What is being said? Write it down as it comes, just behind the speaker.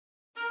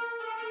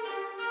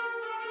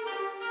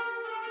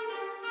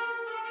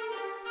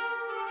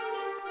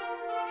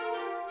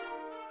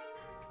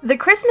The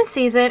Christmas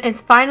season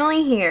is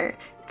finally here.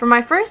 For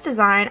my first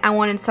design, I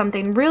wanted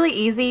something really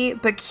easy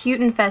but cute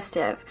and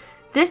festive.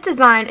 This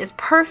design is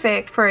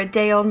perfect for a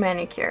day-old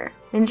manicure.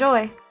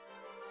 Enjoy!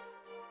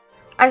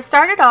 I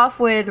started off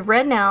with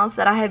red nails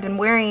that I had been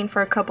wearing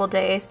for a couple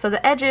days, so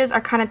the edges are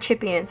kind of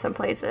chippy in some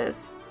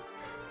places.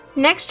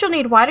 Next, you'll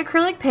need white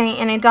acrylic paint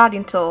and a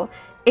dotting tool.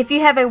 If you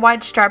have a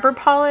white striper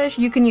polish,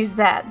 you can use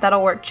that.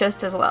 That'll work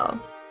just as well.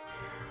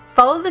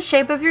 Follow the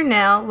shape of your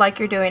nail like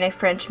you're doing a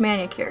French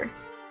manicure.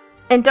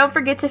 And don't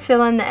forget to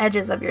fill in the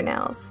edges of your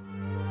nails.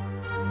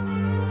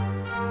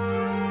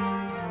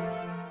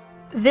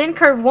 Then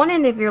curve one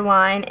end of your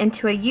line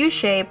into a U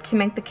shape to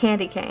make the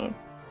candy cane.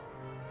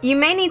 You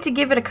may need to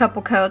give it a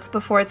couple coats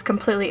before it's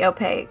completely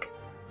opaque.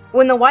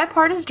 When the white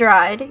part is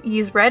dried,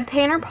 use red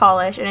paint or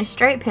polish and a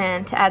straight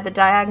pen to add the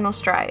diagonal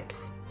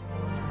stripes.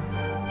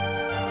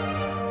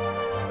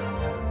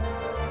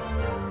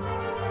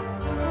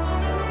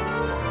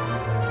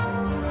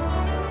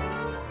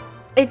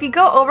 If you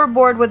go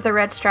overboard with the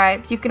red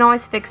stripes, you can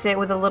always fix it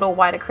with a little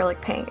white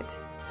acrylic paint.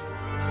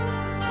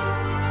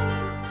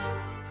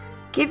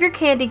 Give your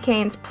candy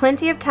canes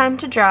plenty of time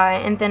to dry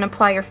and then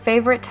apply your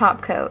favorite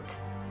top coat.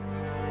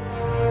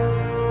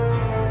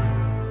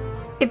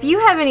 If you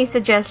have any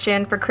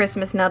suggestion for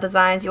Christmas nail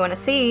designs you want to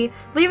see,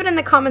 leave it in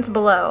the comments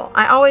below.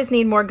 I always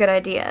need more good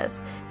ideas.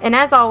 And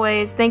as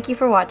always, thank you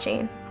for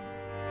watching.